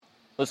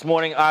This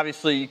morning,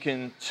 obviously, you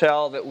can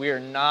tell that we are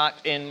not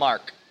in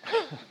Mark.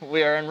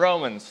 We are in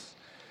Romans.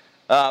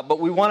 But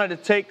we wanted to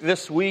take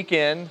this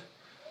weekend,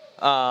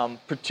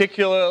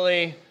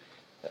 particularly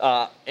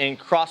in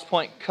Cross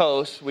Point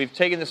Coast, we've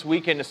taken this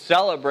weekend to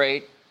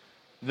celebrate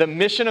the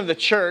mission of the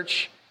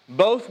church,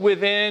 both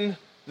within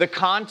the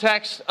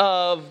context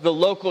of the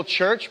local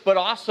church, but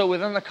also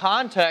within the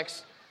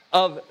context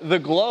of the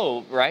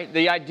globe, right?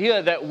 The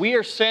idea that we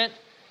are sent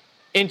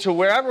into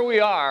wherever we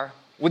are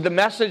with the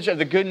message of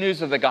the good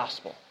news of the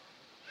gospel.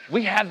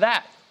 We have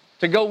that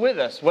to go with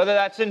us, whether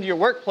that's into your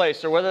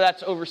workplace or whether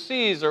that's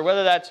overseas or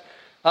whether that's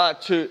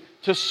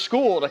to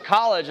school, to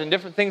college, and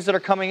different things that are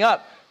coming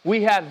up.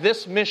 We have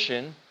this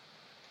mission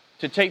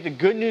to take the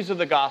good news of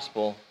the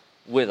gospel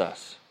with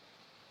us.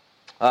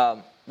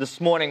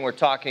 This morning we're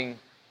talking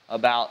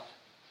about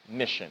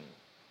mission.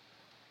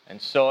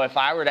 And so if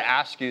I were to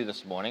ask you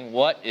this morning,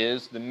 what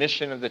is the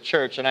mission of the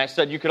church? And I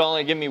said you could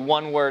only give me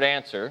one word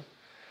answer.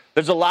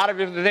 There's a lot of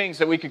different things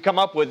that we could come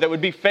up with that would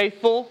be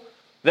faithful,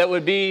 that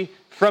would be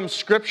from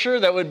Scripture,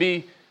 that would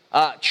be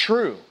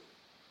true.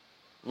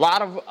 A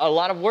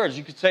lot of words.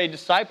 You could say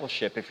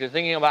discipleship. If you're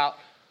thinking about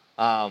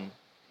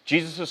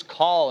Jesus'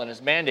 call and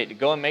His mandate to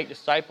go and make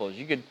disciples,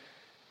 you could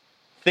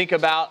think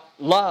about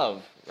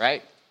love,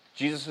 right?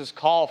 Jesus'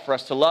 call for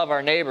us to love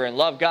our neighbor and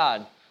love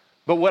God.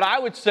 But what I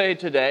would say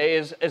today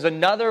is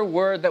another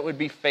word that would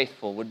be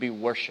faithful, would be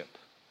worship.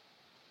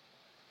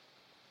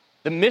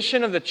 The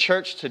mission of the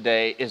church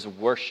today is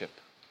worship.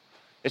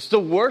 It's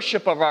the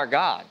worship of our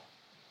God.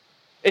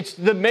 It's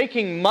the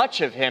making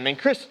much of Him. And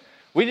Chris,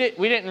 we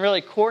didn't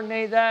really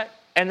coordinate that.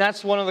 And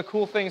that's one of the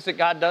cool things that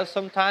God does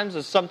sometimes,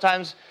 is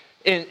sometimes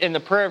in the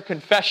prayer of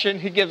confession,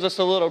 He gives us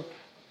a little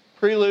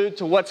prelude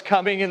to what's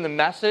coming in the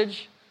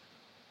message.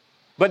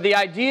 But the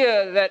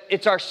idea that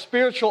it's our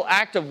spiritual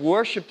act of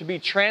worship to be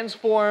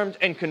transformed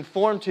and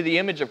conformed to the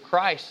image of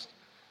Christ,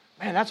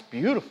 man, that's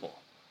beautiful.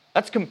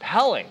 That's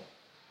compelling.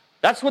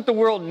 That's what the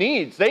world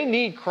needs. They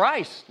need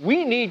Christ.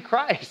 We need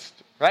Christ,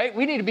 right?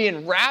 We need to be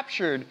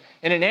enraptured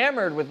and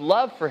enamored with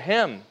love for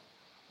Him.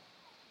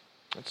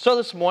 And so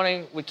this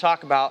morning we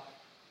talk about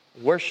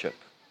worship.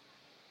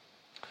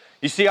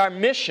 You see, our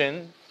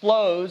mission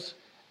flows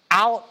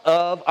out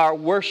of our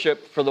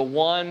worship for the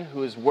one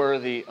who is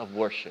worthy of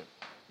worship,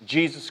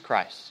 Jesus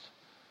Christ.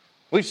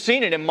 We've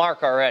seen it in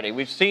Mark already.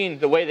 We've seen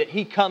the way that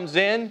He comes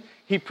in,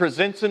 He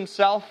presents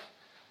Himself,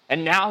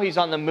 and now He's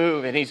on the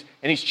move, and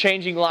He's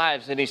changing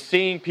lives, and He's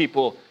seeing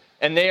people,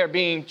 and they are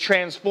being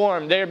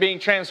transformed. They are being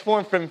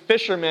transformed from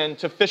fishermen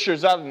to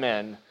fishers of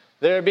men.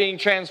 They are being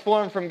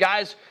transformed from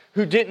guys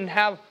who didn't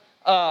have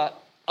a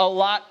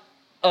lot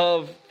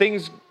of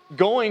things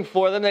going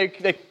for them.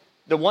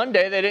 The one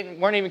day they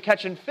weren't even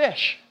catching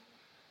fish,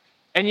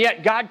 and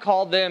yet God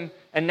called them,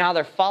 and now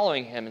they're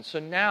following Him. And so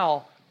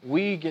now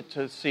we get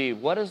to see,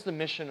 what is the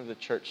mission of the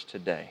church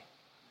today?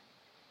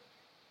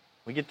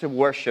 We get to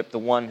worship the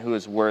one who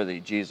is worthy,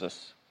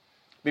 Jesus.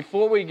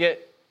 Before we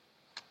get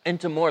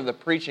into more of the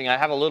preaching, I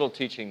have a little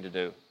teaching to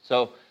do.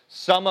 So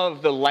some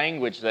of the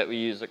language that we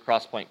use at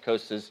Cross Point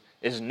Coast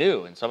is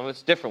new, and some of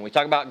it's different. We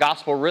talk about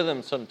gospel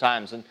rhythm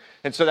sometimes,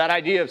 and so that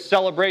idea of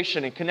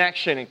celebration and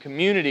connection and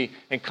community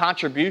and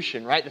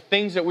contribution, right? The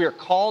things that we are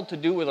called to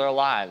do with our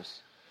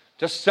lives,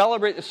 to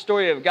celebrate the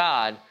story of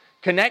God,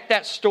 connect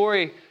that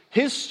story,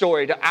 His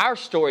story, to our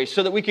story,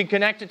 so that we can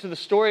connect it to the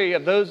story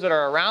of those that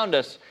are around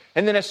us.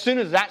 And then as soon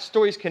as that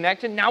story is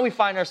connected, now we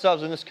find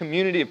ourselves in this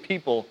community of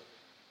people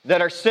that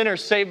are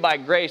sinners saved by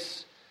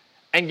grace.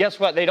 And guess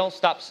what? They don't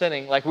stop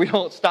sinning. Like, we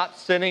don't stop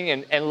sinning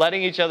and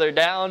letting each other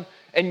down.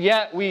 And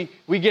yet we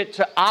get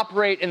to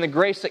operate in the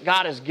grace that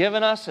God has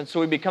given us. And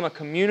so we become a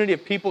community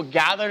of people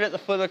gathered at the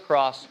foot of the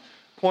cross,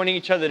 pointing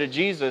each other to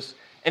Jesus.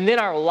 And then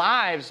our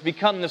lives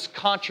become this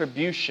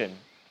contribution.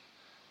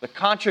 The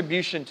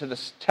contribution to the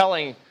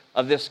telling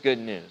of this good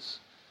news.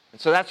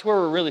 And so that's where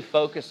we're really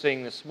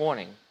focusing this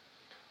morning.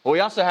 But we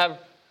also have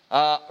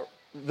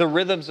the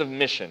rhythms of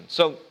mission.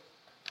 So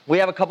we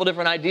have a couple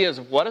different ideas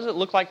of what does it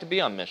look like to be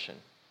on mission.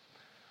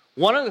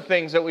 One of the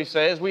things that we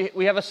say is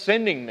we have a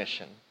sending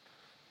mission.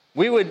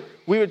 We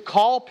would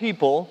call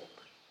people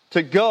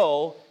to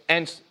go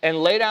and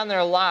lay down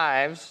their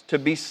lives to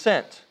be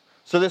sent.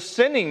 So this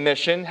sending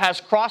mission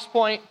has Cross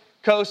Point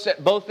Coast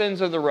at both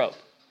ends of the rope.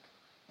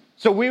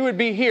 So we would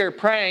be here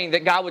praying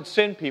that God would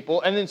send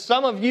people, and then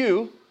some of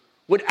you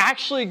would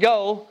actually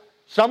go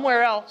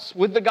somewhere else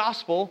with the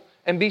gospel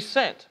and be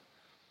sent.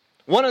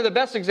 One of the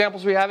best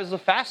examples we have is the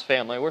Fast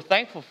family. We're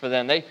thankful for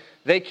them.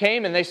 They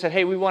came and they said,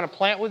 hey, we want to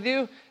plant with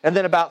you. And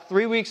then about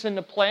 3 weeks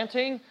into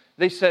planting,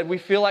 they said, we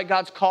feel like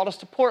God's called us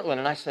to Portland.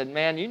 And I said,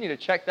 man, you need to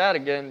check that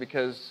again,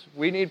 because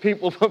we need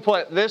people to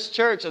plant this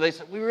church. And they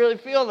said, we really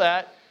feel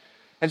that.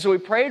 And so we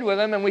prayed with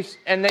them,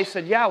 and they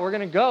said, yeah, we're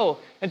going to go.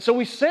 And so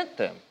we sent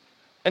them.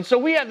 And so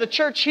we have the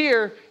church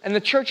here and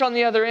the church on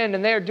the other end,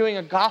 and they are doing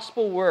a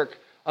gospel work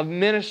of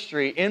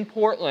ministry in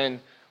Portland,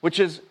 which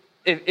is,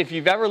 if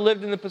you've ever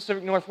lived in the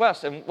Pacific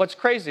Northwest, and what's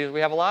crazy is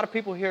we have a lot of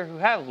people here who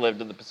have lived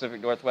in the Pacific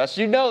Northwest,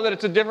 you know that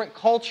it's a different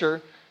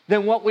culture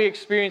than what we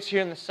experience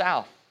here in the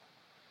South.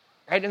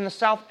 Right? In the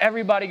South,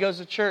 everybody goes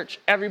to church.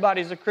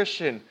 Everybody's a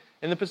Christian.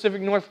 In the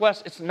Pacific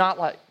Northwest, it's not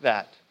like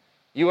that.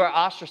 You are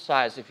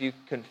ostracized if you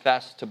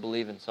confess to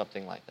believe in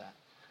something like that.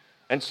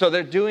 And so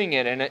they're doing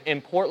it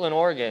in Portland,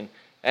 Oregon,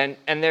 and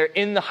they're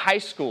in the high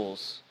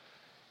schools,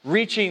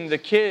 reaching the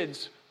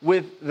kids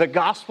with the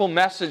gospel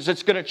message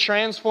that's going to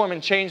transform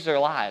and change their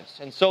lives.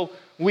 And so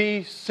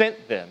we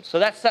sent them. So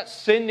that's that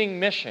sending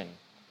mission.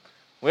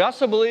 We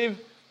also believe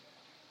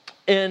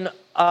in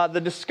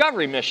the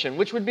discovery mission,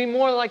 which would be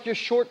more like your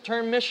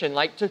short-term mission,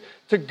 like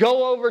to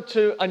go over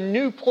to a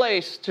new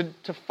place,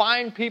 to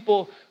find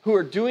people who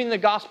are doing the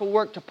gospel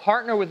work, to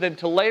partner with them,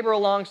 to labor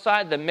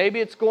alongside them. Maybe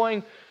it's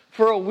going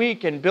for a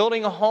week and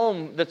building a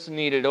home that's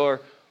needed,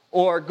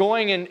 or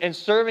going and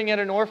serving at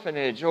an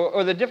orphanage,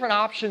 or the different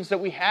options that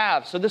we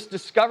have. So this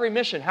discovery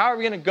mission, how are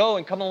we going to go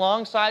and come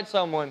alongside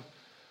someone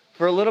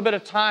for a little bit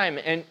of time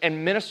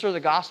and minister the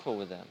gospel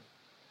with them?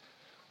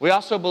 We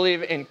also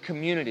believe in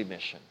community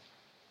mission.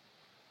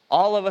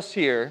 All of us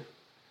here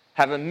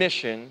have a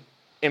mission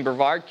in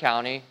Brevard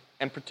County,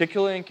 and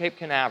particularly in Cape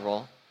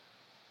Canaveral,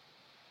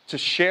 to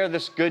share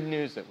this good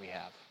news that we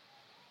have.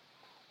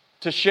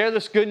 To share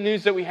this good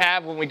news that we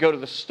have when we go to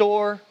the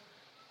store.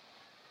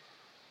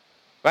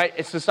 Right?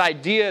 It's this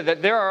idea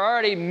that there are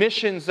already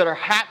missions that are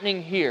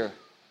happening here.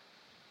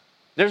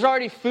 There's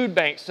already food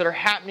banks that are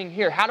happening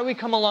here. How do we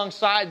come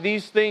alongside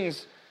these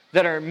things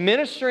that are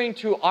ministering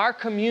to our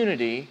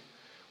community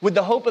with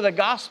the hope of the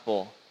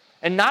gospel?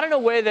 And not in a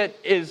way that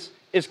is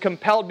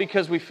compelled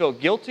because we feel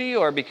guilty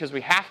or because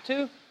we have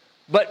to,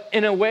 but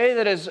in a way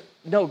that is,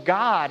 no,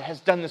 God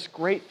has done this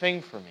great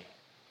thing for me.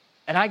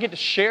 And I get to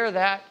share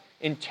that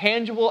in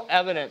tangible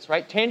evidence,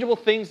 right? Tangible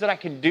things that I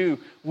can do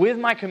with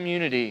my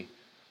community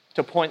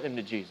to point them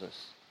to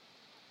Jesus.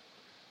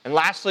 And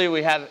lastly,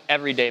 we have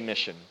everyday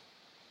mission.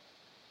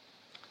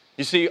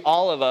 You see,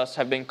 all of us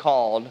have been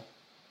called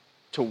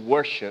to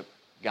worship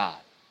God.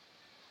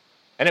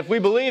 And if we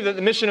believe that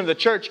the mission of the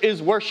church is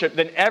worship,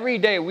 then every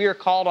day we are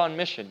called on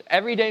mission.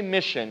 Everyday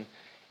mission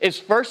is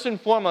first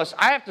and foremost,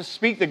 I have to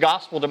speak the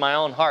gospel to my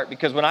own heart,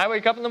 because when I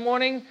wake up in the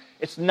morning,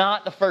 it's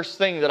not the first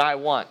thing that I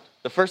want.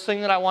 The first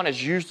thing that I want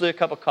is usually a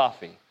cup of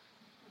coffee.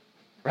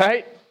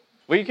 Right?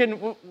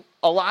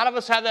 A lot of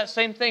us have that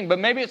same thing, but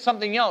maybe it's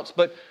something else.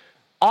 But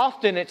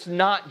often it's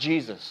not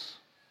Jesus.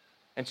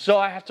 And so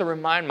I have to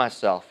remind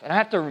myself, and I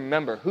have to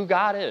remember who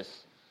God is.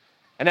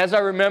 And as I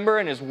remember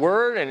in His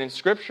Word and in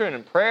Scripture and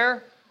in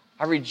prayer,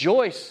 I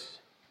rejoice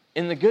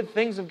in the good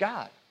things of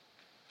God.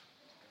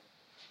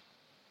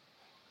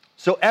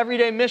 So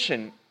everyday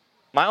mission,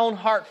 my own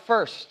heart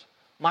first,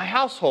 my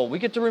household. We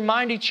get to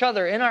remind each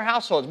other in our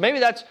households.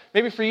 Maybe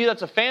for you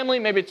that's a family,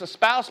 maybe it's a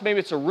spouse, maybe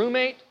it's a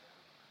roommate.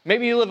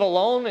 Maybe you live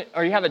alone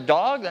or you have a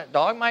dog. That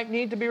dog might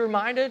need to be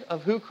reminded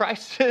of who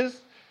Christ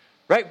is.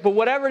 Right? But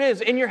whatever it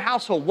is, in your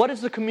household, what is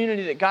the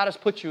community that God has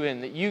put you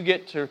in that you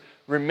get to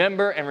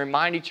remember and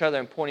remind each other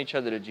and point each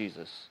other to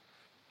Jesus?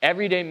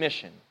 Everyday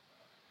mission.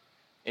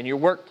 In your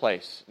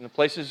workplace, in the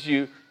places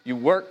you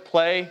work,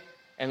 play,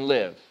 and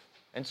live.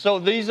 And so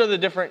these are the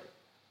different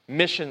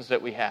missions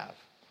that we have.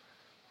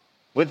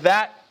 With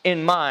that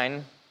in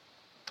mind,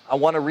 I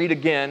want to read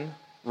again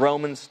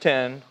Romans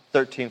 10,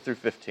 13 through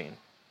 15. It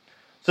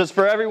says,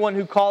 "For everyone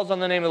who calls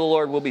on the name of the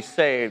Lord will be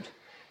saved."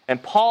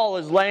 And Paul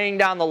is laying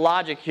down the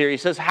logic here. He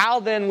says, how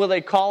then will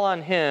they call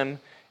on Him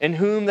in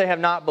whom they have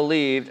not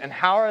believed? And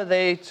how are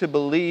they to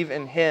believe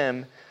in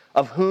Him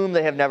of whom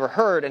they have never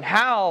heard? And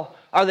how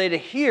are they to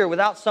hear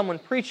without someone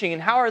preaching?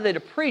 And how are they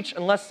to preach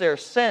unless they are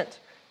sent?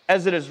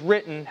 As it is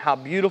written, how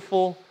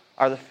beautiful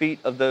are the feet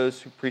of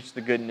those who preach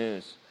the good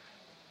news.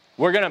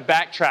 We're going to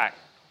backtrack.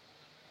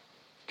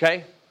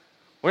 Okay?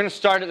 We're going to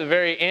start at the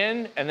very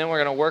end, and then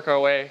we're going to work our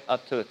way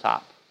up to the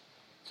top.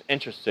 It's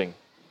interesting.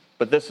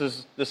 But this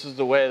is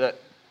the way that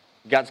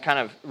God's kind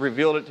of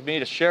revealed it to me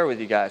to share with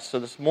you guys. So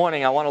this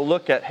morning I want to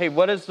look at, hey,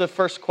 what is the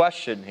first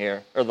question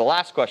here, or the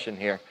last question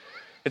here?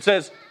 It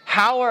says,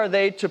 how are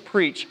they to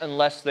preach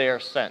unless they are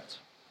sent?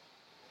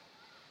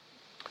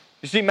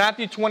 You see,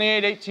 Matthew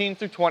 28, 18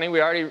 through 20, we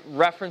already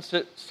referenced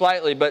it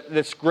slightly, but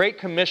this great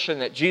commission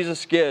that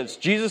Jesus gives.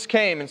 Jesus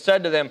came and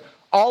said to them,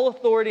 all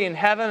authority in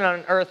heaven and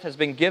on earth has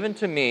been given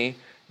to me.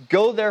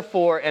 Go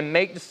therefore and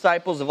make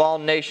disciples of all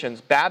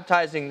nations,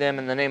 baptizing them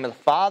in the name of the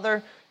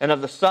Father and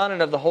of the Son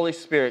and of the Holy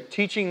Spirit,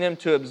 teaching them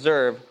to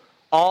observe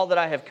all that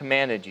I have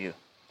commanded you.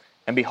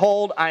 And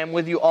behold, I am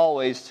with you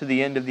always to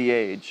the end of the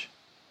age.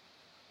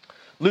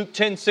 Luke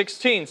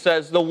 10:16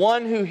 says, the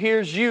one who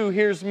hears you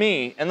hears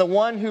me, and the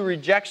one who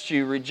rejects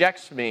you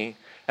rejects me,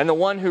 and the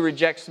one who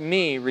rejects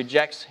me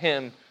rejects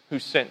him who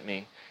sent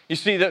me. You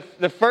see,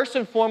 the first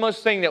and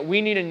foremost thing that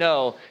we need to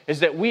know is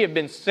that we have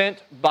been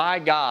sent by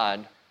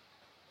God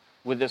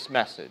with this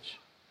message.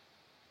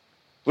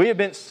 We have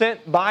been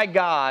sent by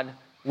God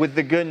with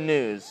the good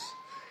news.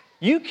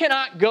 You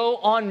cannot go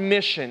on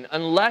mission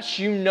unless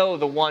you know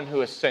the one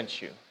who has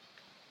sent you.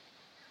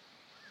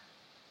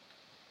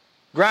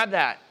 Grab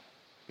that,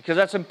 because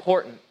that's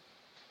important.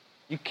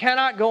 You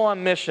cannot go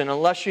on mission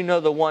unless you know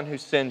the one who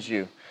sends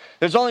you.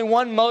 There's only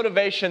one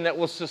motivation that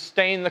will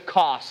sustain the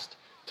cost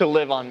to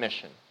live on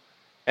mission.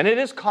 And it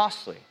is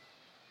costly.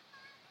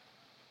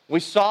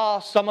 We saw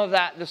some of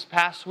that this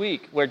past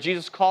week where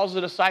Jesus calls the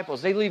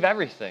disciples. They leave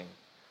everything.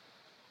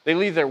 They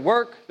leave their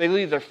work. They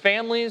leave their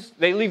families.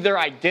 They leave their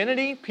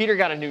identity. Peter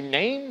got a new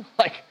name.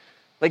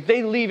 Like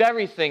they leave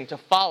everything to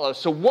follow.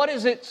 So what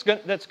is it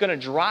that's going to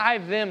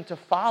drive them to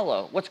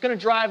follow? What's going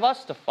to drive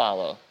us to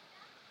follow?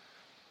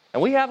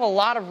 And we have a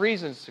lot of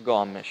reasons to go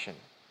on mission.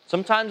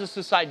 Sometimes it's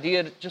this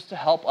idea just to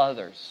help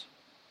others.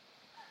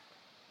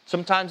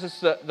 Sometimes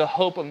it's the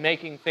hope of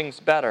making things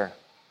better.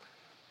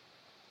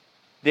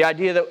 The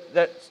idea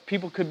that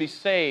people could be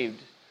saved.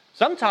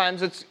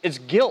 Sometimes it's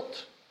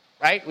guilt,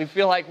 right? We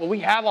feel like, well, we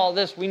have all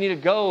this. We need to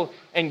go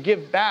and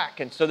give back.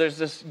 And so there's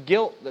this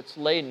guilt that's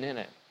laden in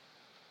it.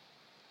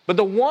 But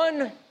the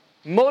one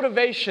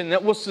motivation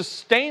that will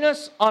sustain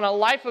us on a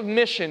life of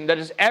mission that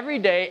is every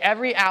day,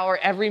 every hour,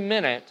 every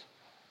minute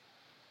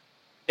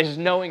is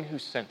knowing who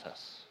sent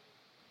us.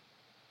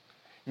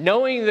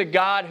 Knowing the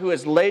God who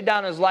has laid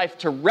down His life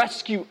to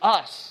rescue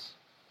us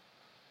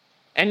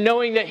and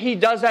knowing that He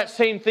does that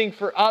same thing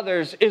for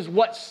others is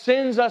what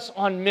sends us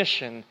on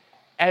mission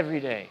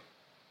every day.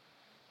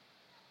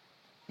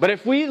 But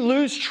if we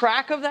lose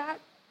track of that,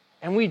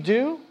 and we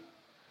do,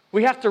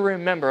 we have to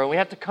remember, and we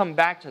have to come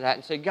back to that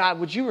and say, God,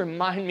 would you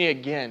remind me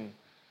again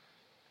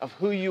of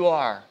who you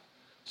are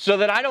so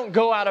that I don't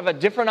go out of a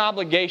different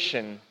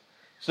obligation,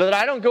 so that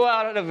I don't go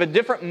out of a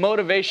different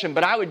motivation,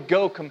 but I would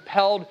go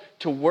compelled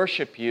to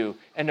worship you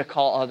and to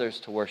call others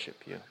to worship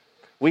you.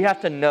 We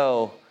have to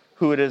know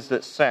who it is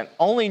that sent.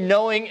 Only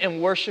knowing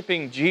and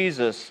worshiping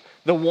Jesus,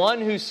 the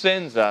one who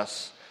sends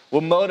us,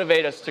 will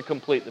motivate us to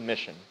complete the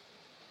mission.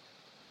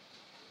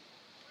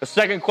 The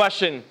second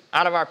question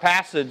out of our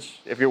passage,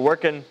 if you're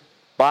working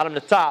bottom to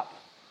top,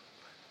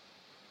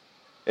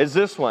 is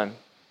this one.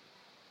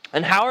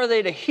 And how are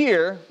they to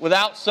hear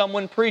without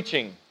someone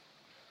preaching?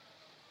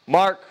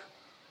 Mark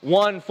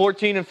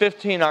 1:14 and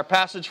 15, our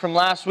passage from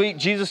last week.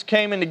 Jesus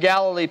came into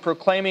Galilee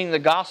proclaiming the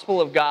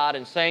gospel of God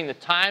and saying the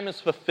time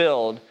is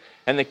fulfilled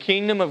and the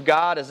kingdom of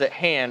God is at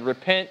hand.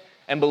 Repent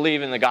and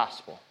believe in the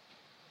gospel.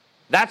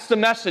 That's the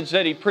message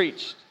that He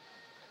preached.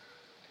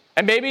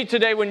 And maybe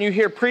today when you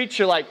hear preach,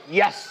 you're like,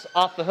 yes,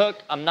 off the hook.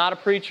 I'm not a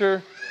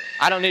preacher.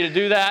 I don't need to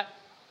do that.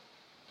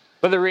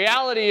 But the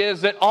reality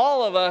is that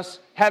all of us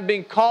have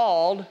been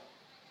called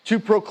to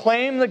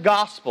proclaim the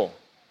gospel,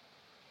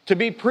 to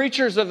be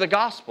preachers of the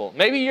gospel.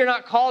 Maybe you're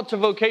not called to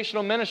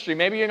vocational ministry.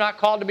 Maybe you're not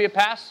called to be a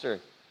pastor.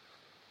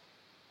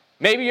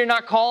 Maybe you're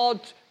not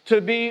called to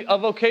be a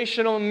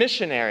vocational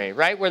missionary,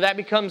 right? Where that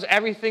becomes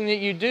everything that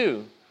you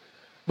do.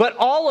 But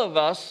all of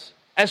us,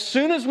 as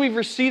soon as we've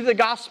received the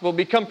gospel,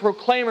 become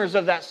proclaimers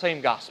of that same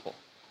gospel.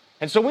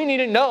 And so we need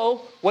to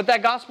know what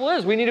that gospel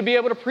is. We need to be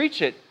able to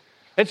preach it.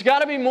 It's got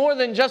to be more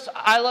than just,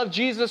 I love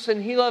Jesus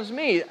and He loves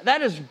me.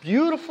 That is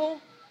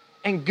beautiful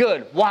and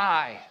good.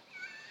 Why?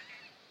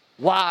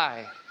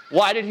 Why?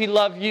 Why did He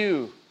love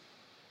you?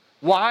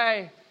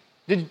 Why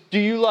do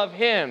you love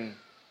Him?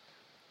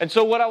 And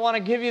so what I want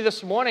to give you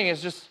this morning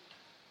is just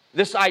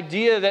this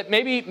idea that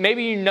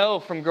maybe you know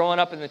from growing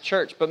up in the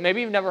church, but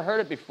maybe you've never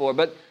heard it before.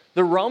 But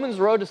the Romans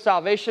road to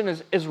salvation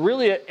is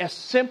really a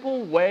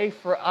simple way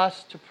for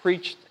us to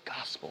preach the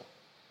gospel.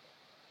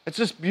 It's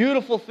this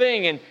beautiful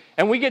thing,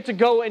 and we get to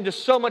go into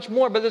so much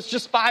more, but it's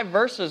just 5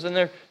 verses, and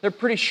they're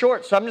pretty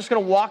short, so I'm just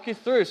going to walk you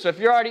through. So if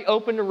you're already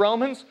open to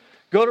Romans,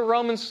 go to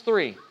Romans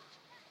 3.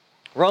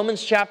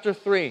 Romans chapter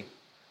 3.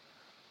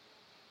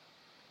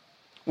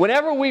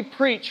 Whenever we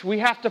preach, we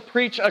have to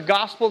preach a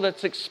gospel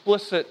that's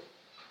explicit,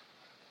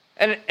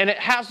 and it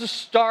has to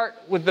start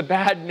with the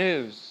bad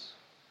news.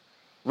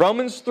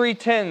 Romans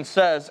 3:10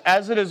 says,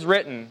 as it is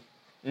written,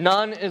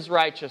 none is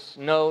righteous,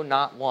 no,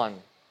 not one.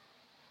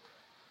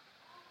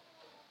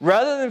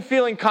 Rather than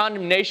feeling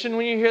condemnation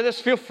when you hear this,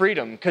 feel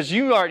freedom, because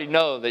you already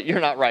know that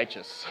you're not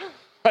righteous.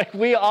 Like,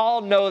 we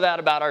all know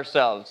that about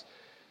ourselves.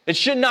 It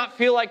should not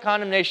feel like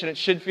condemnation. It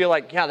should feel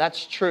like, yeah,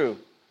 that's true.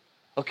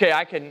 Okay,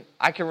 I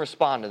can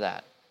respond to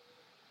that.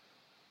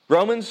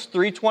 Romans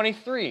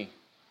 3:23,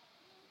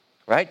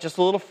 right? Just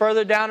a little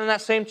further down in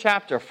that same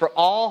chapter. For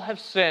all have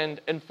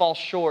sinned and fall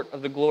short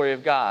of the glory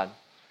of God.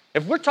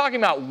 If we're talking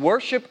about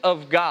worship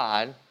of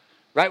God,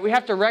 right, we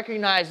have to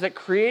recognize that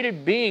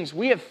created beings,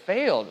 we have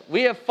failed.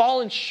 We have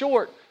fallen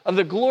short of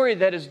the glory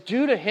that is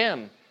due to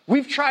Him.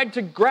 We've tried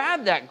to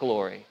grab that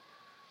glory.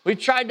 We've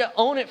tried to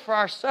own it for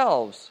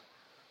ourselves.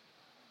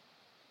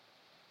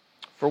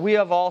 For we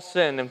have all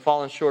sinned and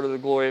fallen short of the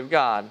glory of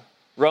God.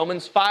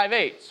 Romans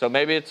 5:8. So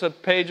maybe it's a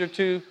page or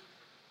two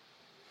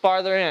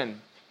farther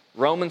in.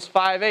 Romans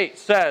 5:8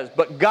 says,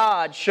 but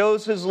God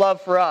shows His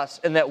love for us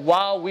in that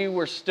while we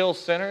were still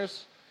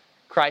sinners,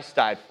 Christ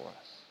died for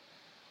us.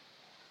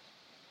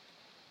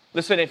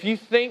 Listen, if you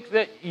think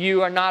that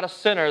you are not a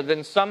sinner,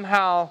 then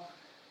somehow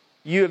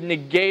you have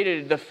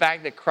negated the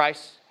fact that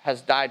Christ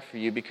has died for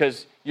you,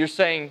 because you're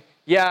saying,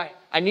 yeah,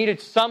 I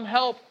needed some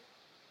help.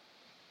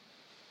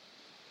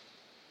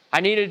 I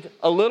needed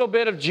a little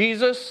bit of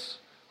Jesus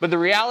But the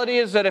reality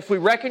is that if we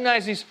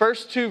recognize these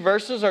first two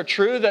verses are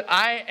true, that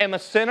I am a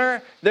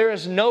sinner, there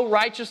is no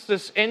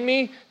righteousness in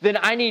me, then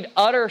I need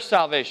utter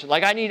salvation.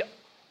 Like I need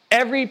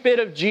every bit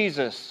of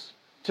Jesus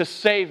to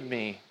save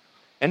me.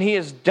 And He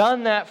has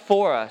done that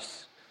for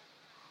us.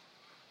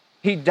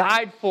 He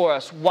died for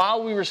us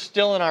while we were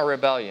still in our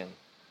rebellion.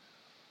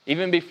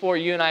 Even before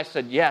you and I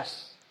said,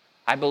 yes,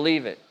 I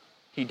believe it.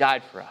 He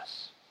died for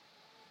us.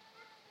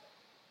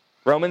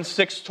 Romans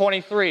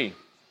 6:23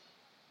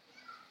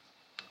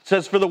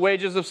 says, for the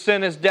wages of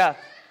sin is death,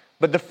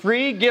 but the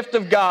free gift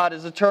of God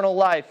is eternal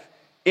life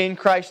in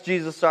Christ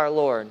Jesus our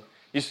Lord.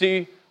 You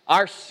see,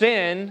 our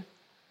sin,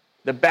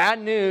 the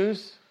bad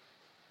news,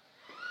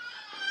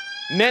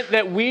 meant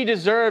that we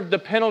deserved the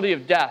penalty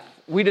of death.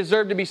 We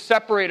deserved to be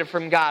separated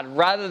from God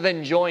rather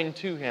than joined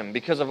to Him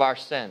because of our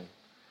sin.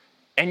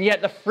 And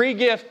yet the free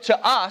gift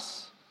to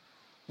us,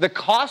 the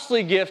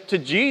costly gift to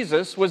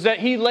Jesus, was that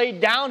He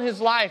laid down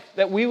His life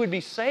that we would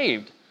be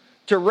saved,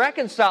 to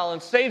reconcile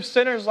and save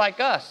sinners like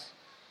us.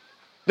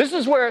 This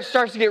is where it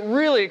starts to get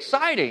really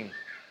exciting.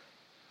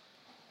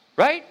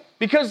 Right?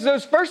 Because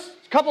those first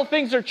couple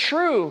things are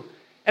true.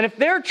 And if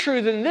they're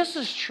true, then this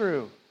is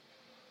true.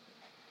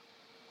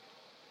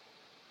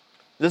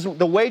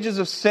 The wages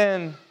of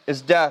sin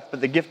is death,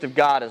 but the gift of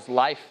God is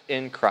life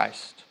in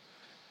Christ.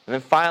 And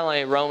then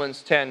finally,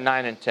 Romans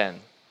 10:9 and 10.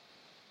 It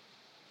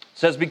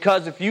says,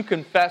 because if you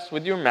confess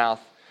with your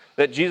mouth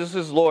that Jesus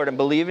is Lord and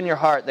believe in your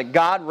heart that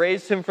God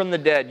raised Him from the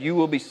dead, you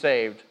will be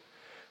saved.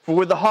 For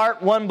with the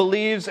heart one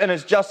believes and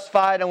is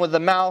justified, and with the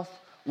mouth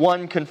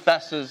one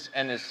confesses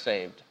and is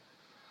saved.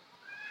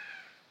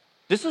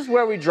 This is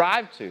where we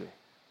drive to.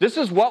 This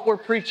is what we're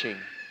preaching.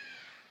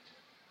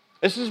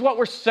 This is what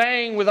we're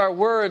saying with our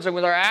words and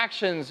with our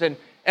actions and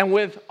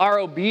with our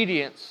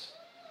obedience.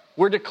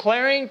 We're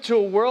declaring to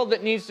a world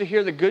that needs to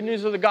hear the good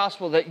news of the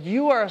gospel that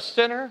you are a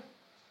sinner,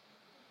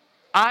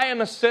 I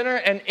am a sinner,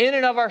 and in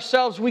and of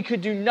ourselves we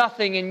could do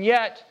nothing, and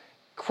yet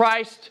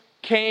Christ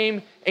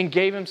came and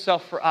gave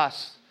Himself for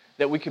us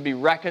that we could be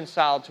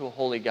reconciled to a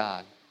holy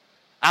God.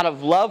 Out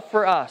of love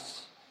for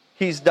us,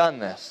 He's done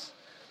this.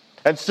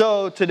 And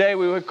so today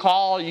we would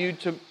call you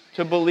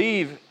to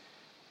believe,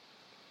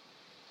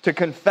 to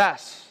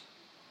confess.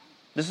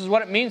 This is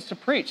what it means to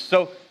preach.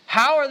 So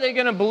how are they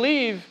going to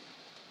believe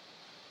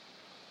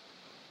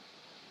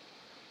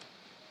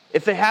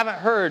if they haven't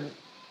heard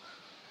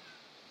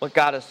what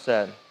God has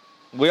said?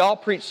 We all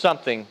preach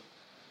something.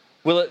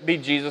 Will it be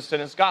Jesus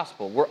and His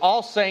gospel? We're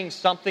all saying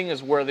something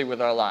is worthy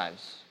with our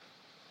lives.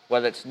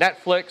 Whether it's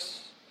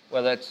Netflix,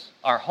 whether it's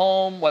our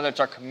home, whether it's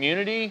our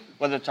community,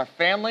 whether it's our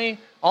family.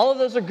 All of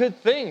those are good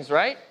things,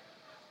 right?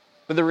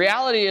 But the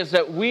reality is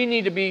that we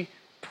need to be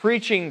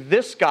preaching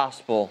this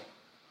gospel,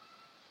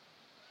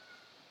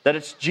 that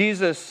it's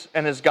Jesus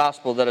and His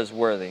gospel that is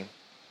worthy.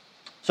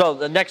 So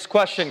the next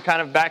question,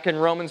 kind of back in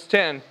Romans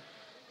 10,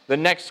 the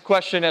next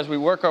question as we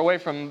work our way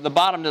from the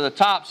bottom to the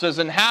top says,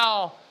 and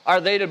how are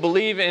they to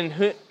believe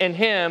in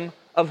Him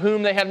of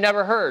whom they have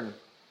never heard?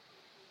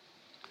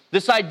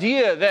 This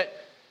idea that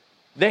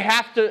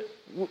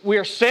we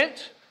are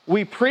sent,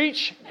 we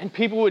preach, and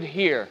people would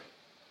hear.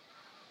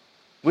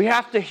 We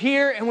have to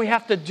hear and we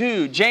have to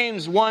do.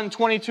 James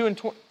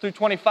 1:22 through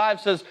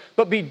 25 says,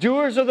 but be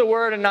doers of the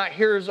word and not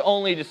hearers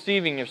only,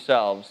 deceiving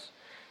yourselves.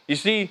 You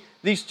see,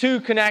 these two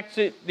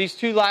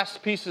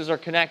last pieces are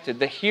connected,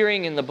 the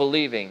hearing and the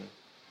believing.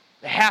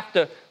 They have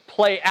to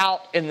play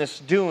out in this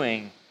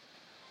doing.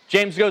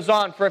 James goes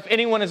on, for if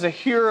anyone is a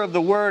hearer of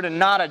the word and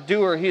not a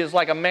doer, he is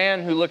like a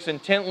man who looks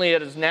intently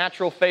at his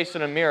natural face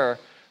in a mirror.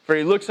 For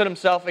he looks at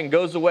himself and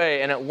goes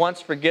away and at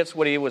once forgets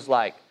what he was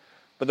like.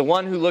 But the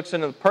one who looks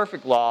into the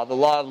perfect law, the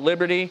law of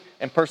liberty,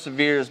 and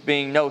perseveres,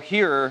 being no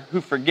hearer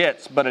who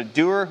forgets, but a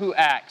doer who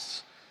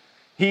acts,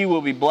 he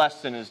will be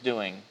blessed in his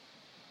doing.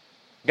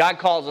 God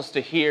calls us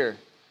to hear.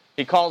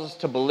 He calls us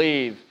to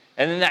believe.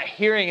 And then that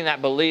hearing and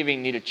that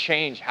believing need to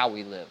change how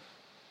we live.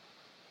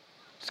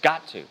 It's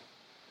got to.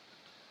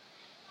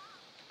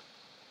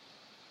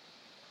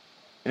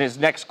 In his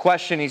next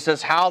question, he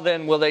says, how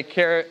then will they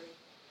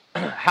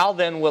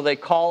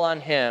call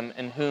on Him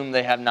in whom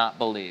they have not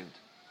believed?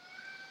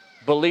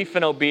 Belief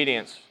and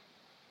obedience.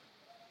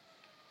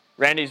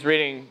 Randy's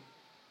reading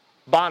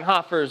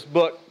Bonhoeffer's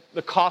book,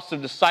 The Cost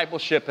of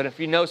Discipleship. And if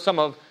you know some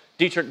of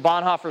Dietrich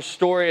Bonhoeffer's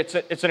story,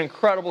 it's an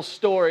incredible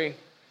story.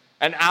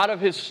 And out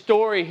of his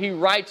story, he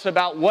writes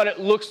about what it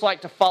looks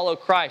like to follow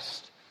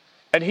Christ.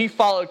 And he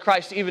followed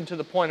Christ even to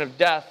the point of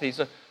death.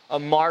 He's a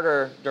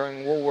martyr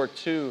during World War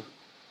II.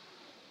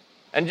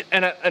 And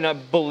a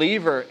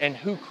believer in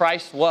who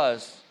Christ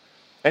was.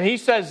 And he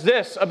says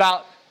this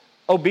about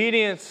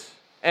obedience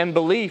and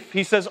belief.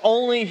 He says,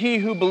 only he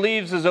who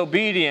believes is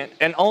obedient,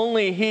 and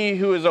only he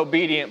who is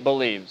obedient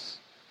believes.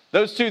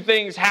 Those two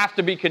things have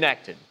to be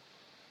connected.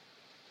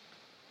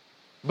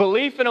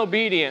 Belief and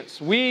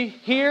obedience. We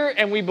hear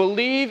and we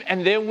believe,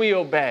 and then we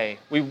obey.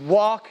 We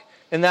walk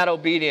in that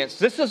obedience.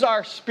 This is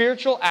our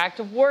spiritual act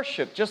of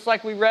worship, just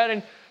like we read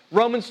in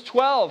Romans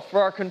 12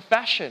 for our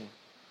confession.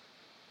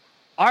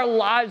 Our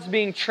lives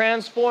being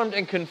transformed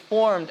and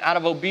conformed out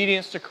of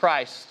obedience to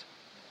Christ.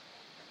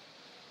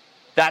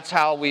 That's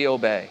how we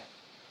obey.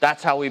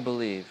 That's how we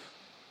believe.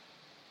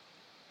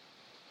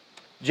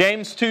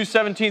 James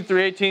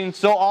 2:17-18,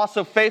 so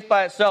also faith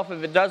by itself,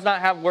 if it does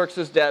not have works,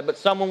 is dead. But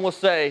someone will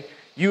say,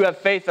 you have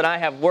faith and I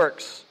have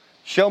works.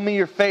 Show me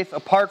your faith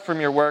apart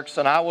from your works,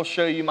 and I will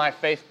show you my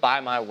faith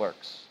by my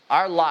works.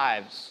 Our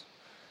lives,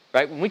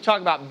 right? When we talk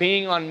about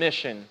being on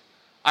mission,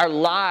 our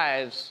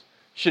lives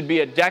should be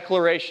a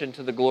declaration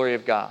to the glory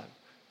of God,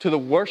 to the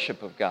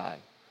worship of God.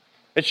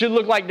 It should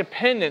look like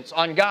dependence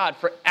on God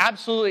for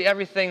absolutely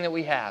everything that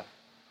we have.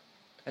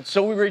 And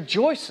so we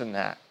rejoice in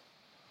that.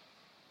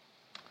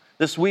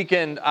 This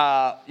weekend,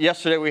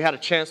 yesterday, we had a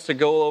chance to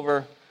go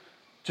over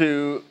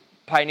to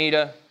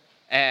Pineda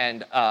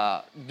and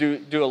do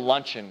a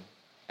luncheon.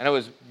 And it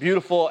was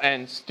beautiful.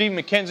 And Steve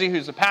McKenzie,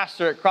 who's the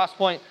pastor at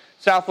Crosspoint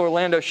South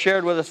Orlando,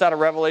 shared with us out of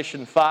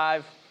Revelation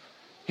 5.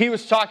 He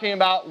was talking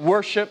about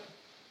worship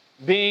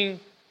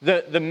being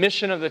the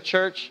mission of the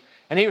church.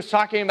 And he was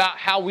talking about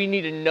how we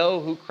need to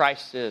know who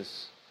Christ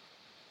is.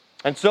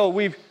 And so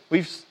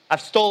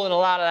I've stolen a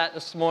lot of that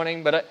this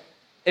morning, but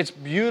it's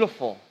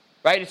beautiful.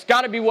 Right? It's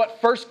got to be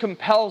what first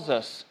compels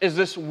us, is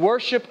this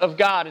worship of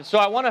God. And so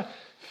I want to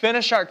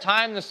finish our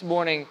time this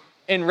morning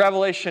in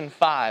Revelation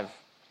 5.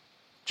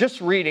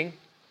 Just reading,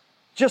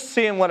 just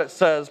seeing what it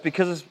says,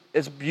 because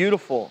it's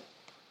beautiful.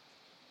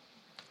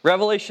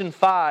 Revelation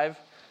 5,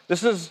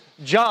 this is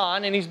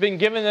John, and he's been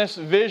given this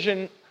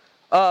vision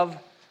of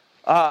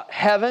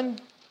heaven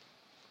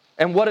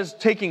and what is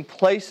taking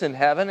place in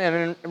heaven. And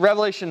in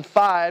Revelation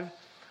 5,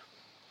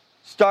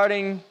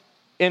 starting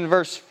in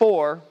verse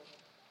 3,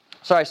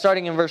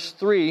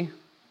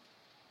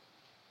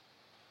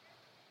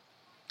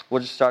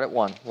 we'll just start at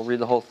 1. We'll read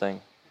the whole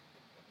thing.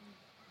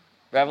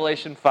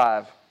 Revelation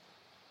 5.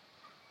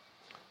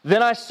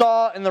 Then I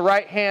saw in the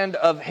right hand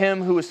of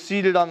him who was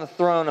seated on the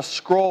throne a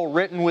scroll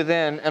written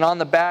within, and on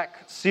the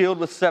back sealed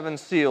with 7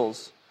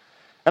 seals.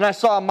 And I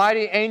saw a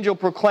mighty angel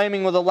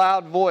proclaiming with a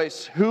loud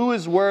voice, who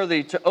is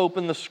worthy to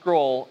open the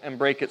scroll and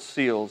break its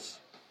seals?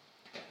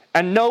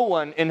 And no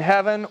one in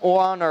heaven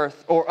or on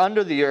earth or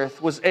under the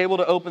earth was able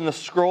to open the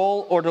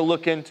scroll or to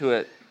look into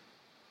it.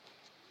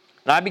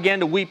 And I began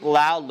to weep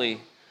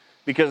loudly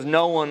because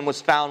no one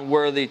was found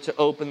worthy to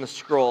open the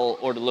scroll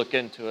or to look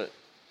into it.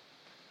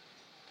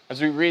 As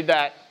we read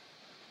that,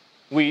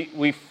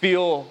 we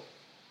feel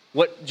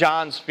what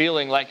John's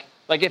feeling. Like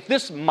if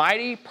this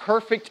mighty,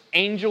 perfect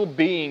angel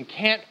being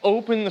can't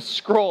open the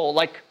scroll,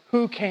 like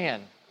who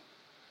can?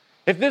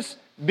 If this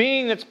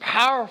being that's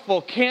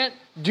powerful can't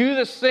do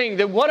this thing,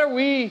 then what are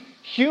we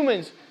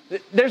humans?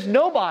 There's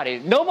nobody.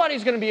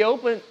 Nobody's going to be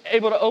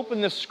able to open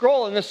this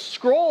scroll. And this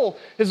scroll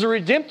is the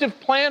redemptive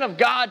plan of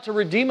God to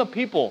redeem a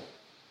people.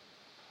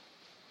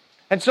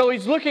 And so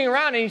he's looking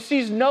around and he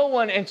sees no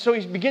one. And so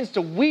he begins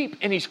to weep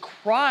and he's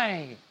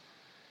crying.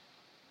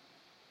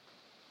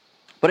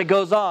 But it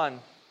goes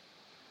on.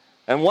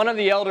 And one of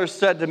the elders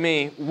said to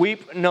me,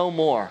 weep no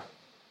more.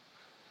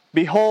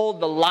 Behold,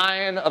 the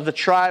Lion of the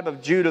tribe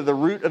of Judah, the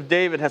Root of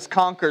David, has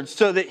conquered,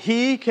 so that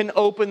he can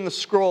open the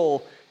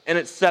scroll and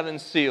its 7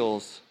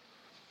 seals.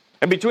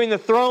 And between the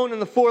throne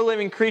and the 4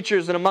 living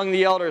creatures and among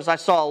the elders, I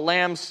saw a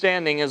lamb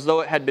standing as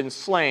though it had been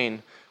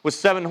slain, with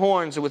 7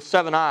 horns and with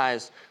 7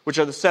 eyes, which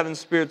are the 7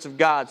 spirits of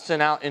God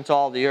sent out into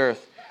all the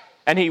earth.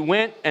 And he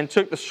went and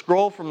took the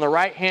scroll from the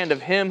right hand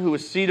of him who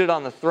was seated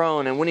on the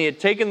throne. And when he had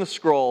taken the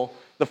scroll,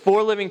 the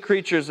 4 living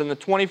creatures and the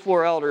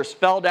 24 elders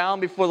fell down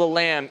before the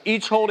Lamb,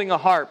 each holding a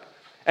harp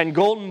and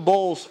golden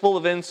bowls full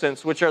of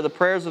incense, which are the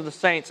prayers of the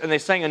saints. And they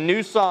sang a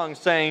new song,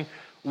 saying,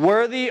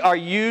 worthy are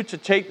you to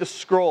take the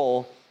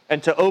scroll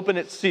and to open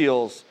its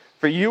seals.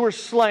 For you were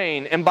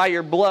slain, and by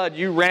your blood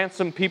you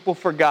ransomed people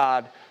for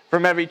God,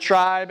 from every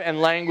tribe and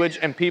language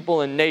and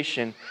people and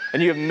nation.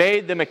 And you have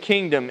made them a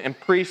kingdom and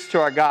priests to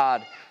our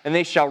God, and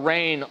they shall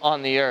reign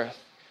on the earth.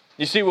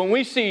 You see, when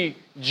we see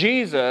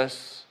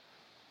Jesus,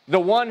 the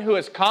one who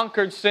has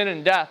conquered sin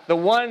and death, the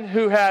one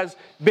who has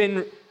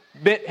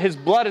his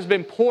blood has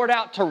been poured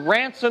out to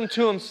ransom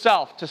to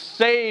himself, to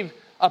save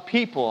a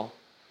people.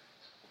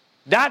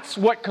 That's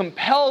what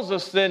compels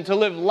us then to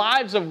live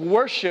lives of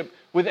worship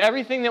with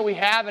everything that we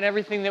have and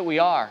everything that we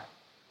are.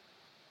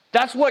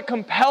 That's what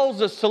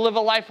compels us to live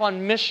a life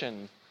on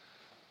mission.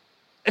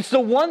 It's the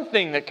one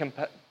thing that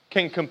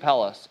can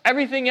compel us.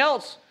 Everything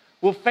else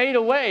will fade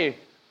away.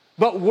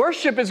 But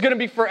worship is going to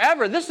be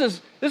forever. This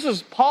is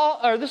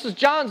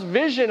John's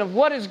vision of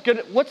what's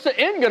the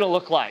end going to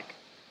look like.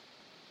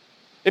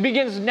 It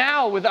begins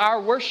now with our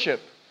worship.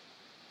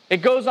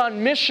 It goes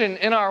on mission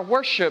in our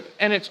worship,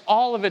 and it's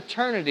all of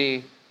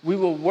eternity. We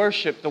will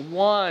worship the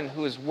one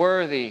who is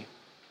worthy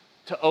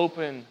to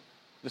open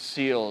the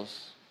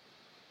seals,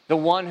 the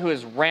one who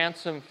is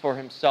ransomed for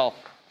himself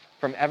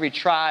from every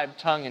tribe,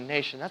 tongue, and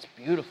nation. That's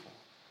beautiful.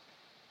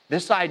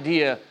 This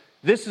idea,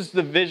 this is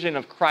the vision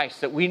of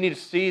Christ that we need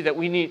to see,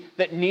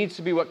 that needs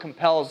to be what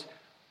compels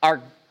our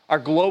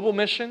global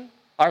mission,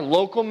 our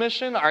local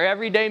mission, our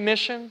everyday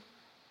mission.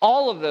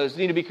 All of those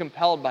need to be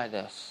compelled by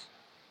this.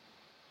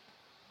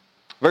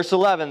 Verse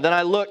 11, then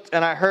I looked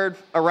and I heard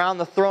around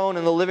the throne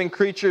and the living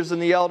creatures and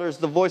the elders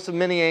the voice of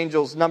many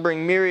angels,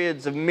 numbering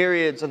myriads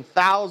and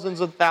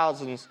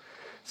thousands,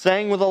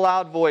 saying with a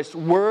loud voice,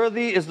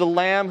 worthy is the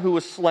Lamb who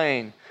was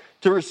slain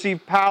to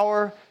receive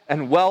power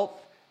and wealth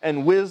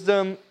and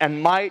wisdom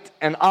and might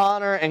and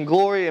honor and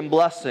glory and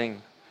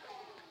blessing.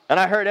 And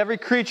I heard every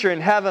creature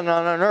in heaven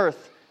and on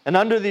earth and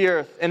under the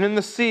earth and in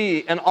the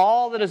sea and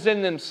all that is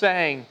in them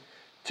saying,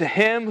 to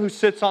him who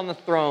sits on the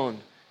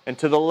throne and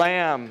to the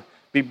Lamb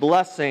be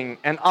blessing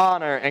and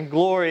honor and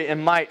glory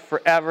and might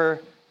forever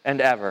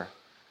and ever.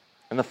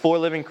 And the four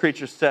living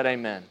creatures said,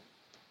 Amen.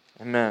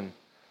 Amen.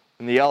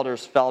 And the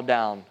elders fell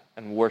down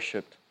and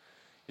worshiped.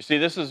 You see,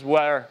 this is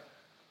where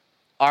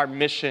our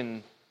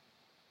mission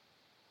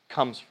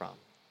comes from.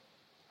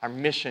 Our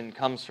mission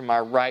comes from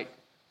our right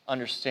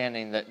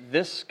understanding that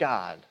this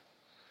God,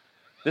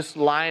 this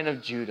Lion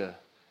of Judah,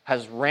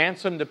 has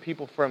ransomed a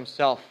people for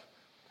himself.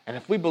 And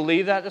if we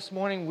believe that this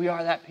morning, we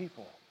are that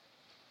people.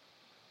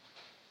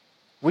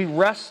 We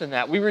rest in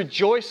that. We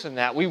rejoice in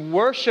that. We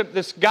worship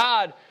this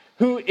God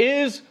who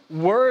is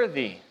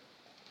worthy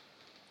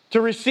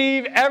to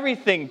receive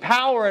everything,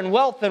 power and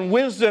wealth and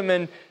wisdom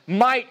and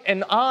might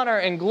and honor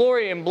and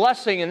glory and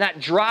blessing. And that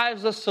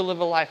drives us to live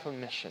a life of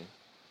mission.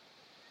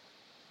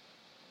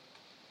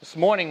 This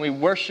morning we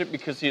worship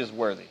because he is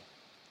worthy.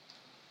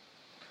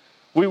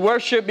 We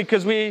worship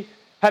because we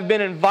have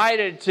been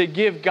invited to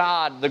give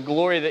God the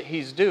glory that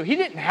he's due. He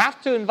didn't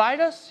have to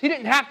invite us. He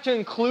didn't have to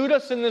include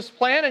us in this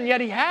plan, and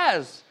yet he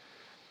has.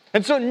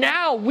 And so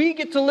now we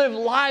get to live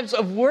lives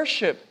of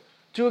worship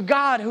to a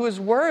God who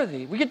is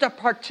worthy. We get to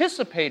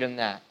participate in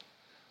that.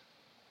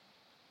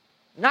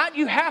 Not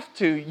you have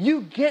to,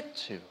 you get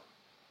to.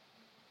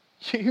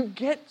 You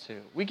get to.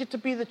 We get to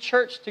be the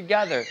church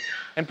together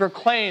and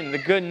proclaim the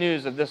good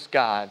news of this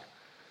God.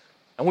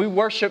 And we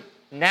worship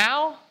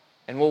now,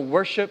 and we'll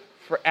worship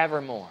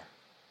forevermore.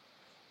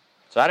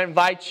 So I'd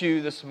invite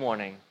you this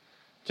morning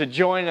to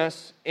join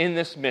us in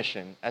this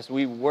mission as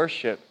we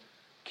worship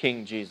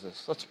King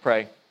Jesus. Let's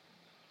pray.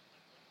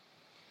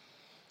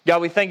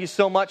 God, we thank you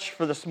so much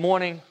for this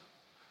morning.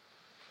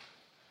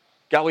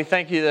 God, we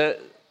thank you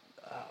that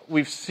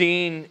we've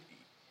seen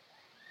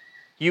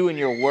you in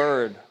your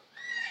word.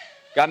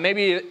 God,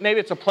 maybe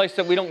it's a place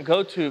that we don't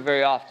go to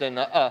very often.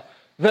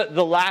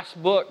 The last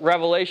book,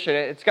 Revelation,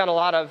 it's got a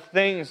lot of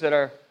things that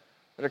are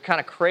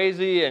kind of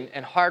crazy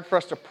and hard for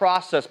us to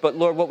process. But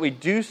Lord, what we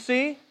do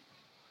see,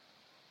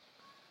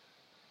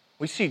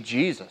 we see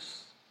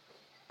Jesus,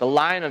 the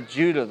Lion of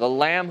Judah, the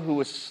Lamb who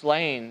was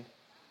slain.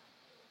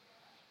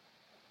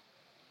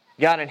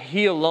 God, and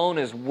he alone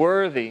is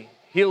worthy.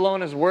 He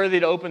alone is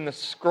worthy to open the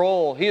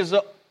scroll. He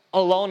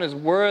alone is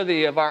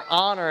worthy of our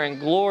honor and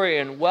glory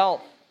and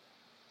wealth.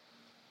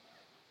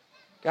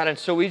 God, and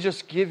so we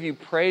just give you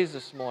praise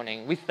this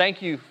morning. We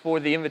thank you for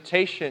the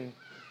invitation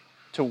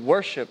to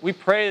worship. We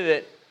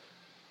pray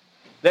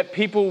that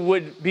people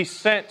would be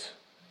sent.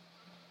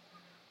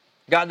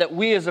 God, that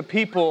we as a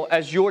people,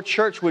 as your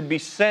church would be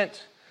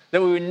sent.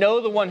 That we would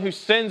know the one who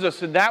sends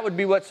us, and that would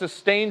be what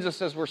sustains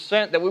us as we're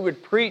sent. That we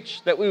would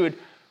preach, that we would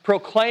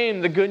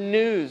proclaim the good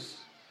news.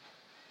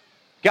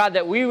 God,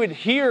 that we would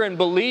hear and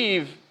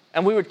believe,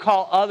 and we would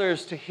call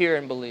others to hear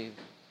and believe.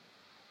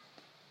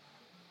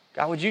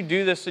 God, would you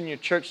do this in your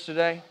church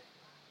today?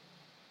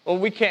 Well,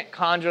 we can't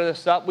conjure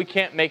this up. We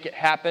can't make it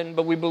happen,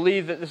 but we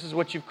believe that this is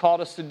what you've called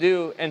us to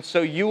do, and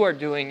so you are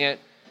doing it,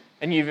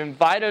 and you've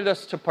invited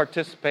us to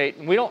participate,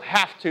 and we don't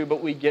have to,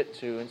 but we get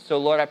to. And so,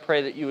 Lord, I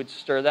pray that you would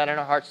stir that in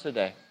our hearts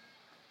today.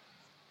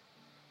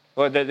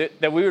 Lord,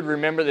 that we would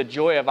remember the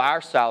joy of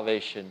our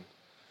salvation.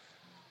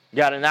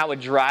 God, and that would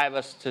drive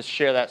us to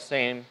share that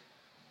same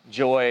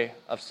joy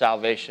of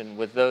salvation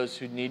with those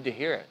who need to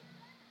hear it.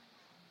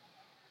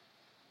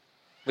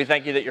 We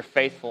thank you that you're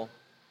faithful,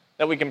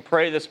 that we can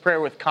pray this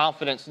prayer with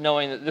confidence,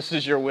 knowing that this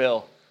is your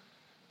will,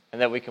 and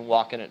that we can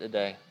walk in it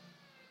today.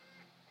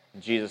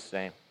 In Jesus'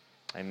 name,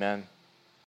 amen.